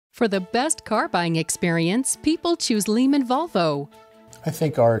For the best car buying experience, people choose Lehman Volvo. I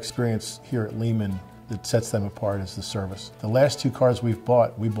think our experience here at Lehman that sets them apart is the service. The last 2 cars we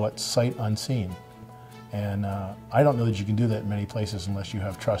bought sight unseen. And I don't know that you can do that in many places unless you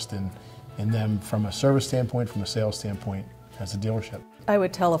have trust in them from a service standpoint, from a sales standpoint, as a dealership. I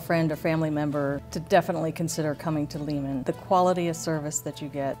would tell a friend or family member to definitely consider coming to Lehman. The quality of service that you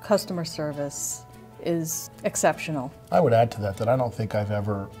get, customer service, is exceptional. I would add to that I don't think I've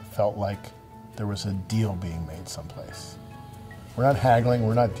ever felt like there was a deal being made someplace. We're not haggling,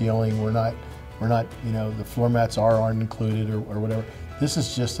 we're not dealing, we're not, the floor mats aren't included or whatever. This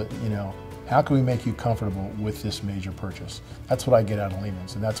is just, how can we make you comfortable with this major purchase? That's what I get out of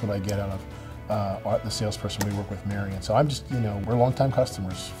Lehman's, and that's what I get out of the salesperson we work with, Mary. And so I'm just, we're longtime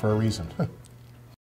customers for a reason.